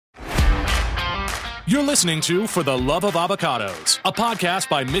You're listening to For the Love of Avocados, a podcast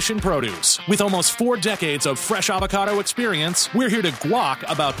by Mission Produce. With almost 4 decades of fresh avocado experience, we're here to guac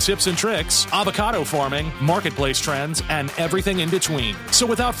about tips and tricks, avocado farming, marketplace trends, and everything in between. So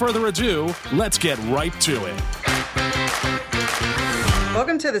without further ado, let's get right to it.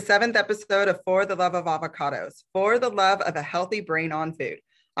 Welcome to the 7th episode of For the Love of Avocados, for the love of a healthy brain on food.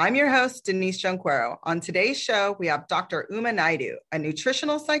 I'm your host, Denise Jonquero. On today's show, we have Dr. Uma Naidu, a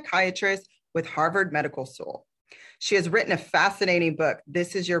nutritional psychiatrist with Harvard Medical School. She has written a fascinating book,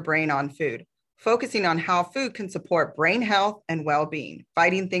 This Is Your Brain on Food, focusing on how food can support brain health and well-being,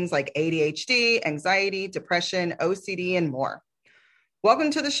 fighting things like ADHD, anxiety, depression, OCD, and more. Welcome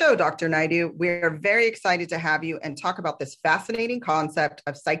to the show, Dr. Naidu. We're very excited to have you and talk about this fascinating concept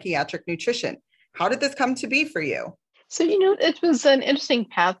of psychiatric nutrition. How did this come to be for you? So, it was an interesting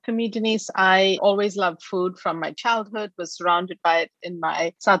path for me, Denise. I always loved food from my childhood, was surrounded by it in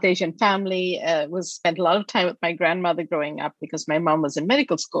my South Asian family, spent a lot of time with my grandmother growing up because my mom was in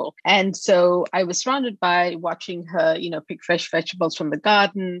medical school. And so I was surrounded by watching her, pick fresh vegetables from the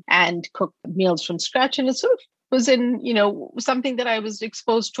garden and cook meals from scratch. And it sort of was in, something that I was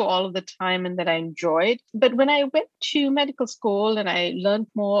exposed to all of the time and that I enjoyed. But when I went to medical school and I learned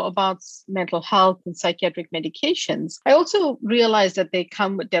more about mental health and psychiatric medications, I also realized that they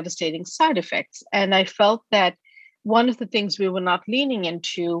come with devastating side effects. And I felt that one of the things we were not leaning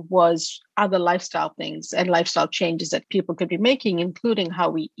into was other lifestyle things and lifestyle changes that people could be making, including how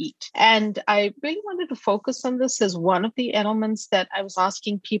we eat. And I really wanted to focus on this as one of the elements that I was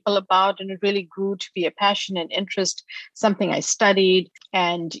asking people about. And it really grew to be a passion and interest, something I studied.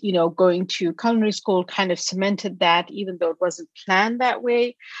 And, going to culinary school kind of cemented that, even though it wasn't planned that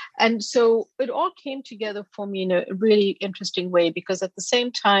way. And so it all came together for me in a really interesting way, because at the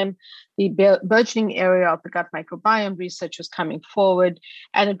same time, the burgeoning area of the gut microbiome research was coming forward,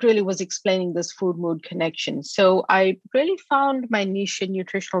 and it really was explaining this food-mood connection. So I really found my niche in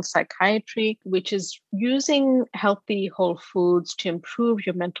nutritional psychiatry, which is using healthy whole foods to improve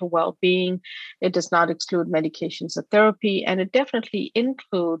your mental well-being. It does not exclude medications or therapy, and it definitely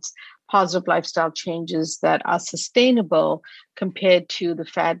includes positive lifestyle changes that are sustainable compared to the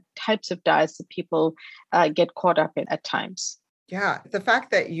fad types of diets that people get caught up in at times. Yeah, the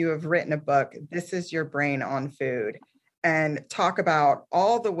fact that you have written a book, This Is Your Brain on Food, and talk about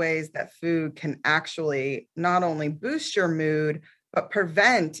all the ways that food can actually not only boost your mood, but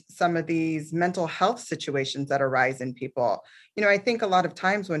prevent some of these mental health situations that arise in people. I think a lot of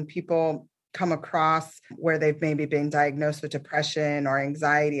times when people come across where they've maybe been diagnosed with depression or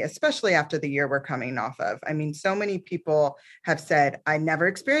anxiety, especially after the year we're coming off of. I mean, so many people have said, I never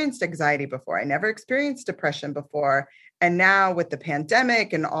experienced anxiety before. I never experienced depression before. And now with the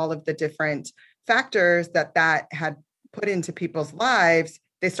pandemic and all of the different factors that had put into people's lives,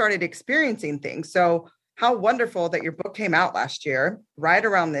 they started experiencing things. So how wonderful that your book came out last year, right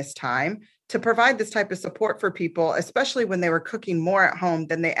around this time, to provide this type of support for people, especially when they were cooking more at home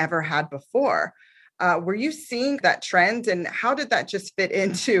than they ever had before. Were you seeing that trend, and how did that just fit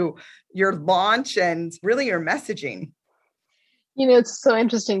into your launch and really your messaging? It's so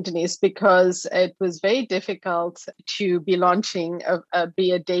interesting, Denise, because it was very difficult to be launching,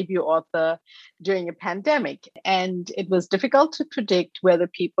 be a debut author during a pandemic. And it was difficult to predict whether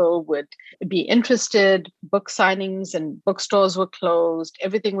people would be interested. Book signings and bookstores were closed.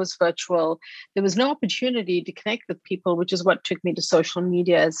 Everything was virtual. There was no opportunity to connect with people, which is what took me to social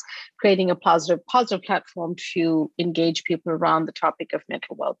media, as creating a positive platform to engage people around the topic of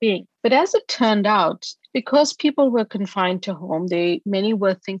mental well-being. But as it turned out, because people were confined to home, many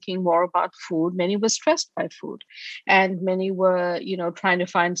were thinking more about food. Many were stressed by food, and many were, trying to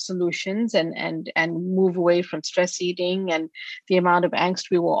find solutions and move away from stress eating and the amount of angst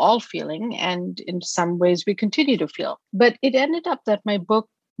we were all feeling, and in some ways we continue to feel. But it ended up that my book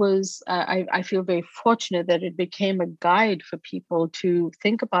was, I feel very fortunate that it became a guide for people to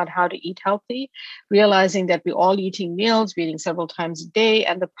think about how to eat healthy, realizing that we're all eating meals, we're eating several times a day,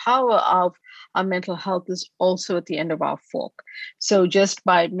 and the power of our mental health is also at the end of our fork. So just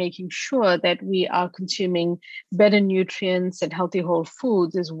by making sure that we are consuming better nutrients and healthy whole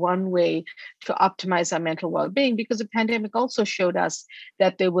foods is one way to optimize our mental well-being, because the pandemic also showed us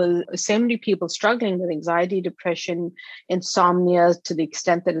that there were so many people struggling with anxiety, depression, insomnia, to the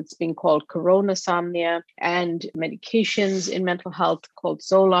extent that it's being called coronasomnia, and medications in mental health called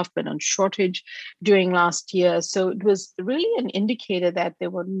Zoloft been on shortage during last year. So it was really an indicator that there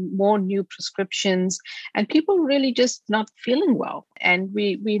were more new prescriptions and people really just not feeling well. And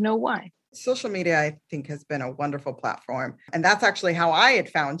we know why. Social media, I think, has been a wonderful platform. And that's actually how I had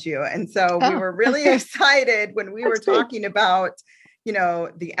found you. And so we were really excited when we were talking about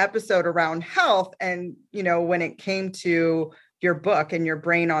the episode around health and, when it came to your book and your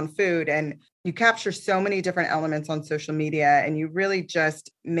brain on food, and you capture so many different elements on social media, and you really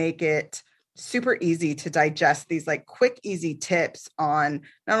just make it super easy to digest these like quick, easy tips on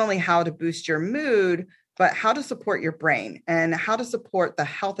not only how to boost your mood, but how to support your brain and how to support the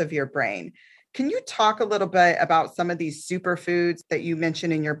health of your brain. Can you talk a little bit about some of these superfoods that you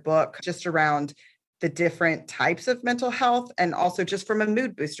mentioned in your book, just around the different types of mental health and also just from a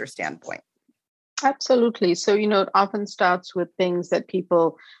mood booster standpoint? Absolutely. So, it often starts with things that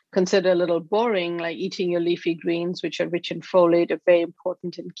people consider a little boring, like eating your leafy greens, which are rich in folate, a very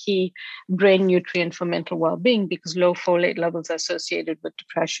important and key brain nutrient for mental well-being, because low folate levels are associated with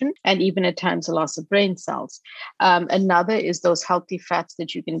depression and even at times a loss of brain cells. Another is those healthy fats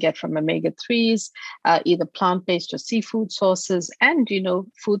that you can get from omega-3s, either plant-based or seafood sources, and,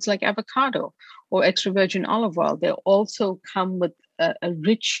 foods like avocado or extra virgin olive oil. They also come with a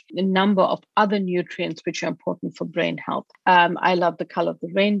rich number of other nutrients which are important for brain health. I love the color of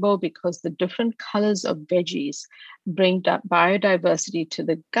the rainbow because the different colors of veggies bring biodiversity to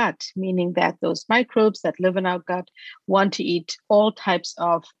the gut, meaning that those microbes that live in our gut want to eat all types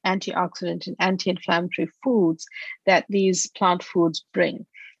of antioxidant and anti-inflammatory foods that these plant foods bring.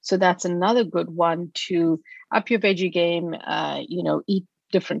 So that's another good one to up your veggie game, eat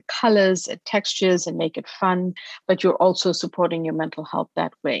different colors and textures and make it fun, but you're also supporting your mental health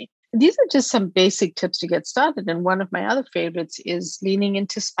that way. These are just some basic tips to get started. And one of my other favorites is leaning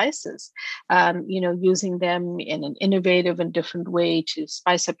into spices, using them in an innovative and different way to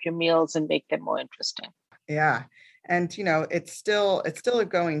spice up your meals and make them more interesting. Yeah. And, it's still a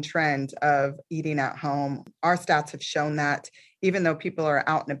going trend of eating at home. Our stats have shown that even though people are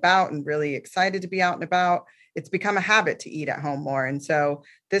out and about and really excited to be out and about, it's become a habit to eat at home more. And so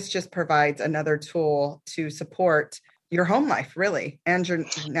this just provides another tool to support your home life, really, and your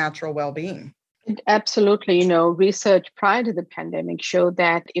natural well-being. Absolutely. Research prior to the pandemic showed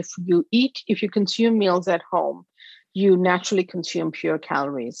that if you consume meals at home, you naturally consume fewer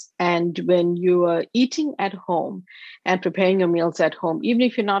calories. And when you are eating at home and preparing your meals at home, even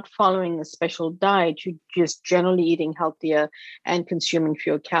if you're not following a special diet, you're just generally eating healthier and consuming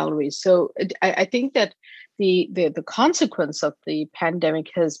fewer calories. So I think that the consequence of the pandemic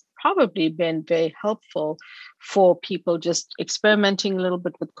has probably been very helpful for people just experimenting a little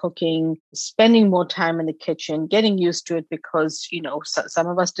bit with cooking, spending more time in the kitchen, getting used to it because, some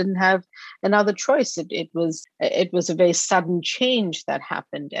of us didn't have another choice. It was a very sudden change that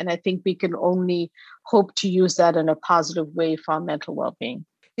happened. And I think we can only hope to use that in a positive way for our mental well-being.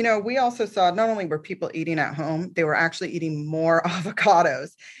 We also saw not only were people eating at home, they were actually eating more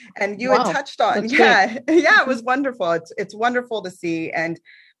avocados. And you had touched on, it was wonderful. It's wonderful to see. And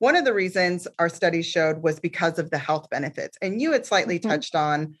one of the reasons our study showed was because of the health benefits. And you had slightly touched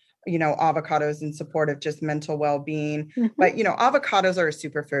on, avocados in support of just mental well-being. But, avocados are a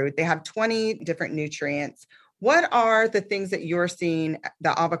superfood. They have 20 different nutrients. What are the things that you're seeing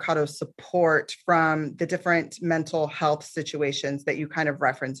the avocado support from the different mental health situations that you kind of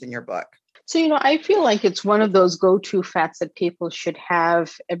reference in your book? So, I feel like it's one of those go-to fats that people should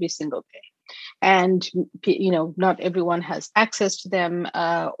have every single day. And, not everyone has access to them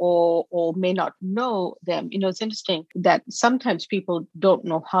or may not know them. It's interesting that sometimes people don't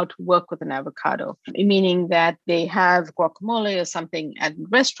know how to work with an avocado, meaning that they have guacamole or something at a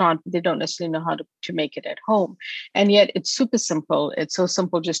restaurant, but they don't necessarily know how to make it at home. And yet it's super simple. It's so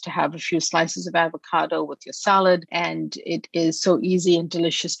simple just to have a few slices of avocado with your salad. And it is so easy and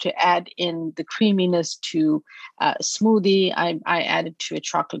delicious to add in the creaminess to a smoothie. I added to a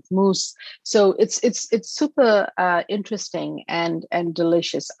chocolate mousse. So it's super interesting and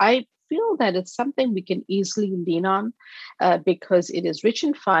delicious. I feel that it's something we can easily lean on because it is rich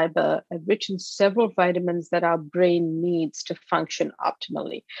in fiber, rich in several vitamins that our brain needs to function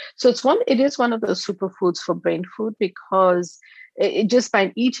optimally. So it is one of those superfoods for brain food because just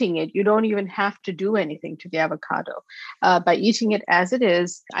by eating it, you don't even have to do anything to the avocado. By eating it as it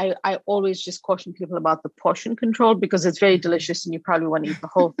is, I always just caution people about the portion control because it's very delicious and you probably want to eat the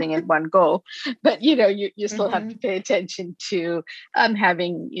whole thing in one go. But, you still have to pay attention to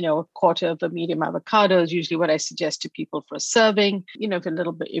having, a quarter of a medium avocado is usually what I suggest to people for a serving. If a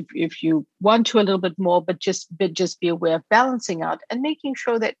little bit, if you want to a little bit more, but just be aware of balancing out and making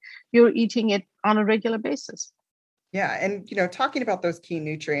sure that you're eating it on a regular basis. Yeah. And, talking about those key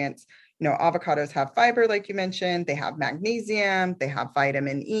nutrients, avocados have fiber, like you mentioned, they have magnesium, they have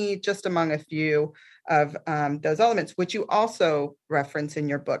vitamin E, just among a few of those elements, which you also reference in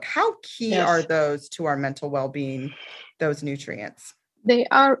your book. How key are those to our mental well-being, those nutrients? They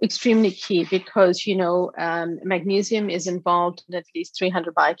are extremely key because, magnesium is involved in at least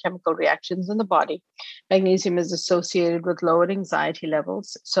 300 biochemical reactions in the body. Magnesium is associated with lowered anxiety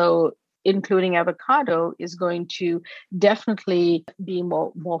levels. So including avocado is going to definitely be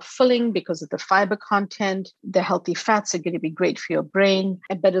more filling because of the fiber content. The healthy fats are going to be great for your brain,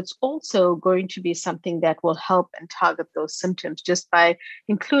 but it's also going to be something that will help and target those symptoms just by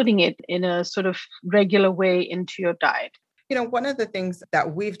including it in a sort of regular way into your diet. One of the things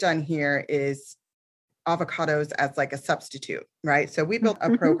that we've done here is avocados as like a substitute, right? So we built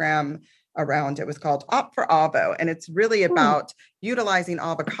a program around, it was called Opt for Avo, and it's really about utilizing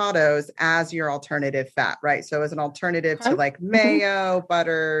avocados as your alternative fat, right? So as an alternative to like mayo,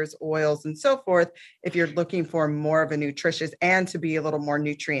 butters, oils, and so forth, if you're looking for more of a nutritious and to be a little more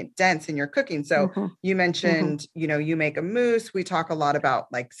nutrient dense in your cooking. So you mentioned, you make a mousse. We talk a lot about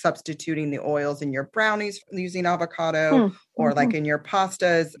like substituting the oils in your brownies using avocado or like in your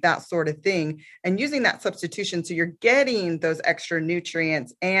pastas, that sort of thing, and using that substitution. So you're getting those extra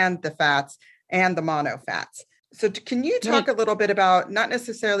nutrients and the fats and the mono fats. So can you talk a little bit about, not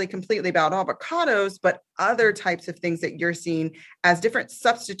necessarily completely about avocados, but other types of things that you're seeing as different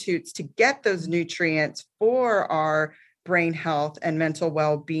substitutes to get those nutrients for our brain health and mental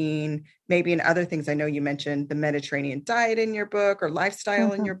well-being, maybe in other things? I know you mentioned the Mediterranean diet in your book or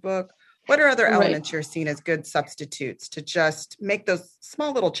lifestyle in your book. What are other elements you're seeing as good substitutes to just make those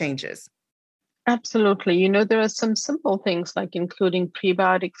small little changes? Absolutely. There are some simple things like including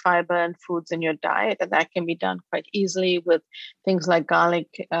prebiotic fiber and foods in your diet, and that can be done quite easily with things like garlic,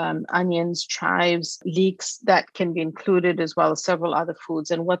 onions, chives, leeks that can be included, as well as several other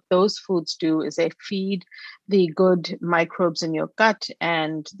foods. And what those foods do is they feed the good microbes in your gut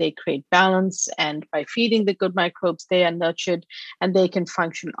and they create balance. And by feeding the good microbes, they are nurtured and they can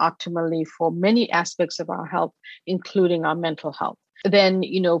function optimally for many aspects of our health, including our mental health. Then,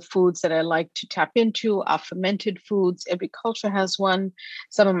 foods that I like to tap into are fermented foods. Every culture has one.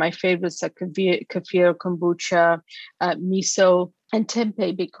 Some of my favorites are kefir, kombucha, miso, and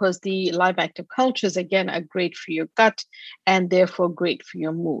tempeh, because the live active cultures, again, are great for your gut and therefore great for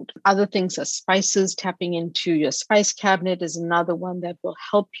your mood. Other things are spices. Tapping into your spice cabinet is another one that will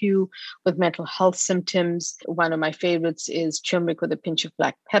help you with mental health symptoms. One of my favorites is turmeric with a pinch of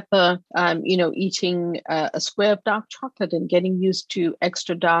black pepper. Eating a square of dark chocolate and getting used to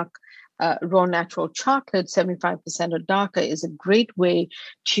extra dark raw natural chocolate, 75% or darker, is a great way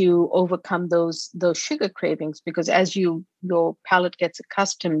to overcome those sugar cravings, because as your palate gets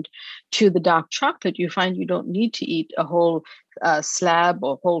accustomed to the dark chocolate, you find you don't need to eat a whole slab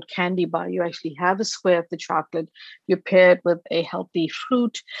or whole candy bar. You actually have a square of the chocolate, you pair it with a healthy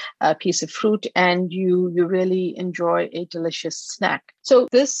fruit, a piece of fruit, and you really enjoy a delicious snack. So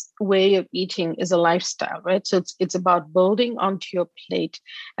this way of eating is a lifestyle, right? So it's about building onto your plate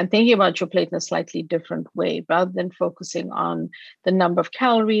and thinking about your plate in a slightly different way. Rather than focusing on the number of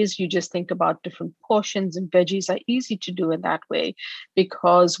calories, you just think about different portions, and veggies are easy to do in that way,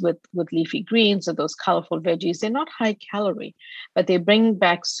 because with leafy greens or those colorful veggies, they're not high calorie, but they bring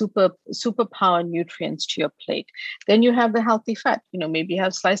back superpower nutrients to your plate. Then you have the healthy fat. Maybe you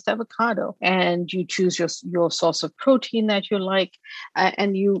have sliced avocado and you choose your source of protein that you like,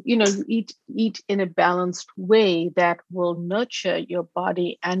 and you eat in a balanced way that will nurture your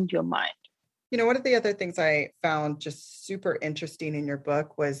body and your mind. One of the other things I found just super interesting in your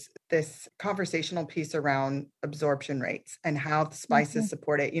book was this conversational piece around absorption rates and how the spices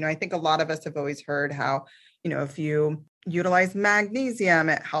support it. I think a lot of us have always heard how, if you utilize magnesium,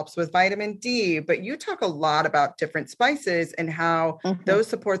 it helps with vitamin D, but you talk a lot about different spices and how those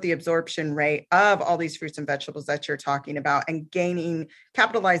support the absorption rate of all these fruits and vegetables that you're talking about, and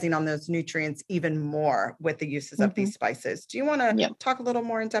capitalizing on those nutrients even more with the uses of these spices. Do you want to talk a little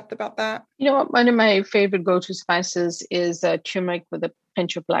more in depth about that? One of my favorite go-to spices is turmeric with a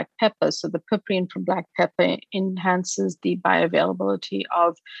pinch of black pepper. So the piperine from black pepper enhances the bioavailability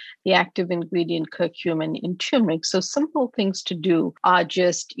of the active ingredient curcumin in turmeric. So simple things to do are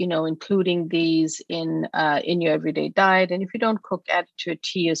just, including these in your everyday diet. And if you don't cook, add it to a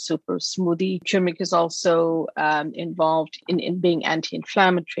tea, a soup, or smoothie. Turmeric is also involved in being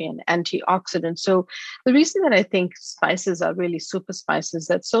anti-inflammatory and antioxidant. So the reason that I think spices are really super spices is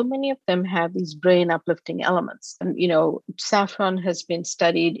that so many of them have these brain uplifting elements. And, saffron has been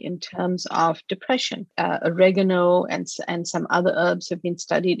studied in terms of depression. Oregano and some other herbs have been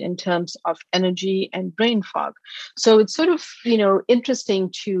studied in terms of energy and brain fog. So it's sort of,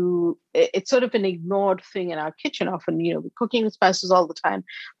 interesting it's sort of an ignored thing in our kitchen. Often, we're cooking with spices all the time,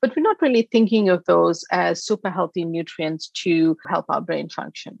 but we're not really thinking of those as super healthy nutrients to help our brain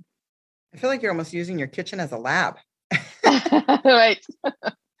function. I feel like you're almost using your kitchen as a lab. Right.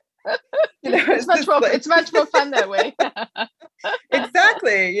 It's much more fun that way.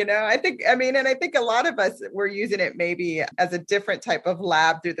 Exactly. I think a lot of us were using it maybe as a different type of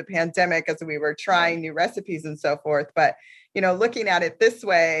lab through the pandemic as we were trying new recipes and so forth. But, looking at it this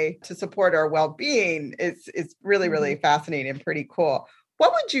way to support our well-being is really, really fascinating and pretty cool.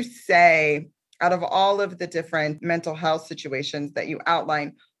 What would you say out of all of the different mental health situations that you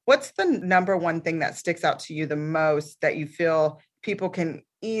outline, what's the number one thing that sticks out to you the most that you feel people can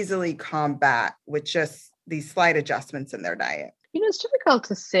easily combat with just these slight adjustments in their diet? It's difficult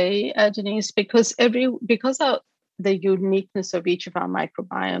to say, Denise, because of the uniqueness of each of our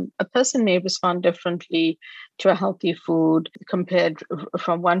microbiome, a person may respond differently to a healthy food compared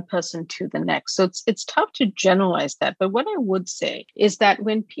from one person to the next. So it's tough to generalize that. But what I would say is that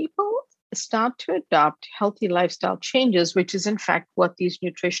when people start to adopt healthy lifestyle changes, which is in fact what these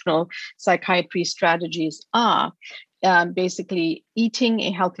nutritional psychiatry strategies are, basically eating a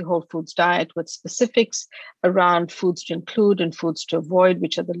healthy whole foods diet with specifics around foods to include and foods to avoid,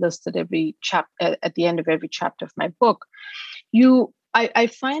 which are the listed at the end of every chapter of my book. I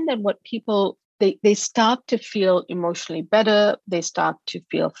find that what people they start to feel emotionally better. They start to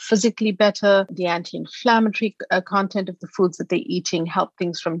feel physically better. The anti-inflammatory content of the foods that they're eating help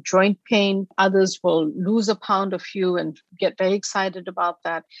things from joint pain. Others will lose a pound or few and get very excited about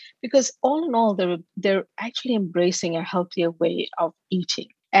that because all in all, they're actually embracing a healthier way of eating.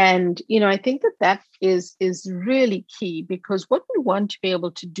 And, I think that is really key because what we want to be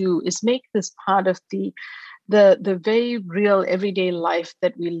able to do is make this part of the very real everyday life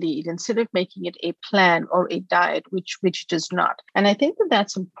that we lead instead of making it a plan or a diet, which it is not. And I think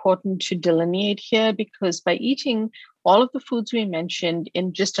that's important to delineate here because by eating all of the foods we mentioned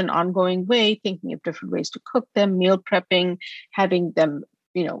in just an ongoing way, thinking of different ways to cook them, meal prepping, having them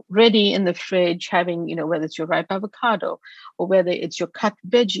ready in the fridge, having, whether it's your ripe avocado or whether it's your cut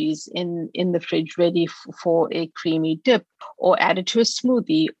veggies in the fridge ready for a creamy dip or add it to a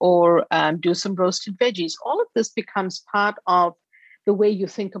smoothie or do some roasted veggies. All of this becomes part of the way you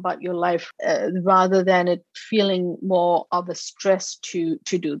think about your life rather than it feeling more of a stress to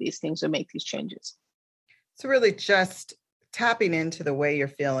do these things or make these changes. So really just tapping into the way you're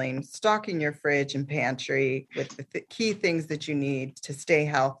feeling, stocking your fridge and pantry with the key things that you need to stay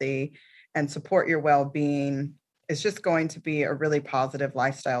healthy and support your well-being is just going to be a really positive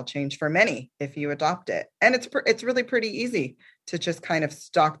lifestyle change for many if you adopt it. And it's really pretty easy to just kind of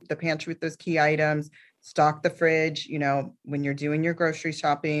stock the pantry with those key items, stock the fridge, when you're doing your grocery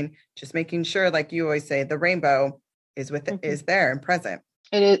shopping, just making sure, like you always say, the rainbow is is there and present.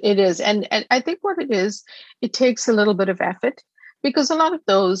 It is. And I think what it is, it takes a little bit of effort because a lot of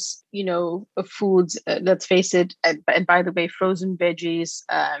those, foods, let's face it, and by the way, frozen veggies,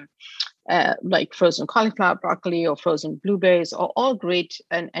 like frozen cauliflower, broccoli, or frozen blueberries are all great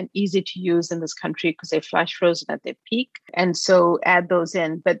and easy to use in this country because they're flash frozen at their peak. And so add those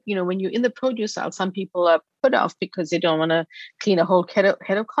in. But, when you're in the produce aisle, some people are put off because they don't want to clean a whole head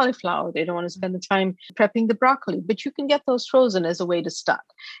of cauliflower. They don't want to spend the time prepping the broccoli. But you can get those frozen as a way to start.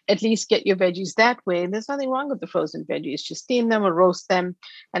 At least get your veggies that way. And there's nothing wrong with the frozen veggies. Just steam them or roast them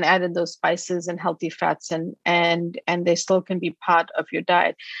and add in those spices and healthy fats and they still can be part of your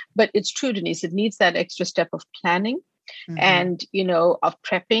diet. But it's true, Denise, it needs that extra step of planning. And, of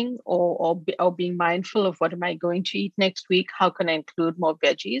prepping or being mindful of what am I going to eat next week? How can I include more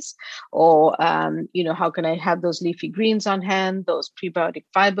veggies? Or, how can I have those leafy greens on hand, those prebiotic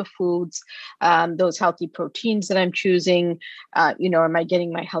fiber foods, those healthy proteins that I'm choosing? Am I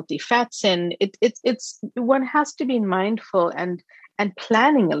getting my healthy fats in? It's one has to be mindful and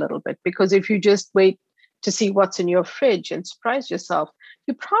planning a little bit, because if you just wait to see what's in your fridge and surprise yourself,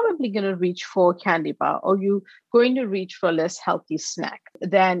 you're probably going to reach for a candy bar or you're going to reach for a less healthy snack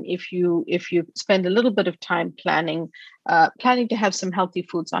than if you spend a little bit of time planning to have some healthy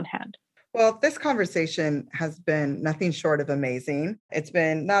foods on hand. Well, this conversation has been nothing short of amazing. It's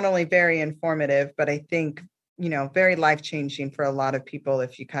been not only very informative, but I think, very life-changing for a lot of people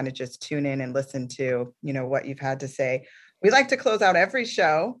if you kind of just tune in and listen to, what you've had to say. We like to close out every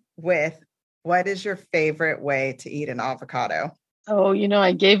show with, what is your favorite way to eat an avocado? Oh,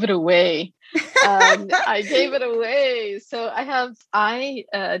 I gave it away. I gave it away. So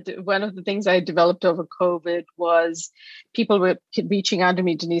one of the things I developed over COVID was people were reaching out to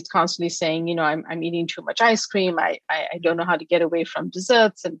me, Denise, constantly saying, I'm eating too much ice cream. I don't know how to get away from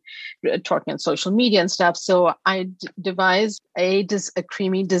desserts and talking on social media and stuff. So I devised a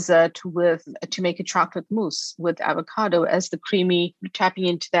creamy dessert to make a chocolate mousse with avocado as tapping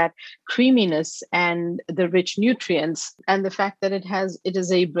into that creaminess and the rich nutrients and the fact that that it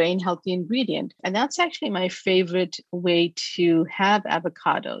is a brain healthy ingredient. And that's actually my favorite way to have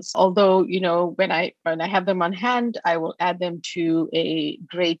avocados. Although, when I have them on hand, I will add them to a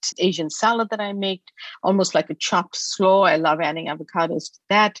great Asian salad that I make, almost like a chopped slaw. I love adding avocados to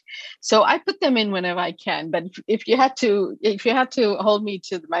that. So I put them in whenever I can. But if you had to hold me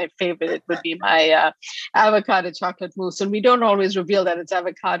to my favorite, it would be my avocado chocolate mousse. And we don't always reveal that it's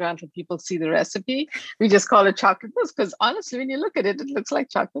avocado until people see the recipe. We just call it chocolate mousse because honestly, when you look at it, it looks like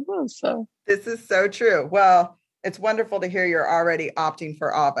chocolate mousse. So this is so true. Well, it's wonderful to hear you're already opting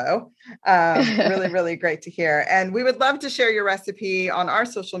for avo. Really, really great to hear. And we would love to share your recipe on our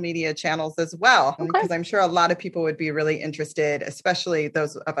social media channels as well, because I'm sure a lot of people would be really interested, especially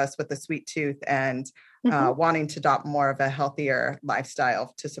those of us with a sweet tooth and wanting to adopt more of a healthier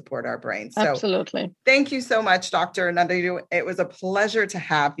lifestyle to support our brains. So absolutely. Thank you so much, Dr. Naidu. It was a pleasure to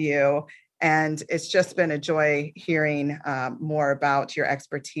have you. And it's just been a joy hearing more about your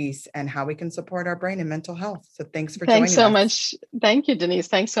expertise and how we can support our brain and mental health. So thanks for joining us. Thanks so much. Thank you, Denise.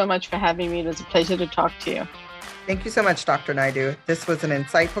 Thanks so much for having me. It was a pleasure to talk to you. Thank you so much, Dr. Naidu. This was an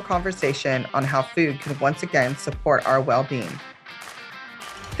insightful conversation on how food can once again support our well-being.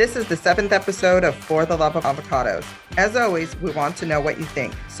 This is the 7th episode of For the Love of Avocados. As always, we want to know what you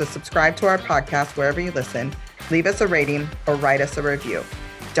think. So subscribe to our podcast wherever you listen, leave us a rating, or write us a review.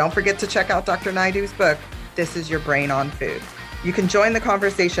 Don't forget to check out Dr. Naidu's book, This Is Your Brain on Food. You can join the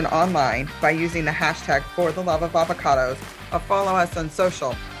conversation online by using the hashtag For the Love of Avocados or follow us on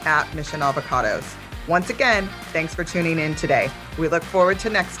social at Mission Avocados. Once again, thanks for tuning in today. We look forward to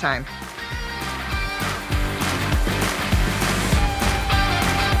next time.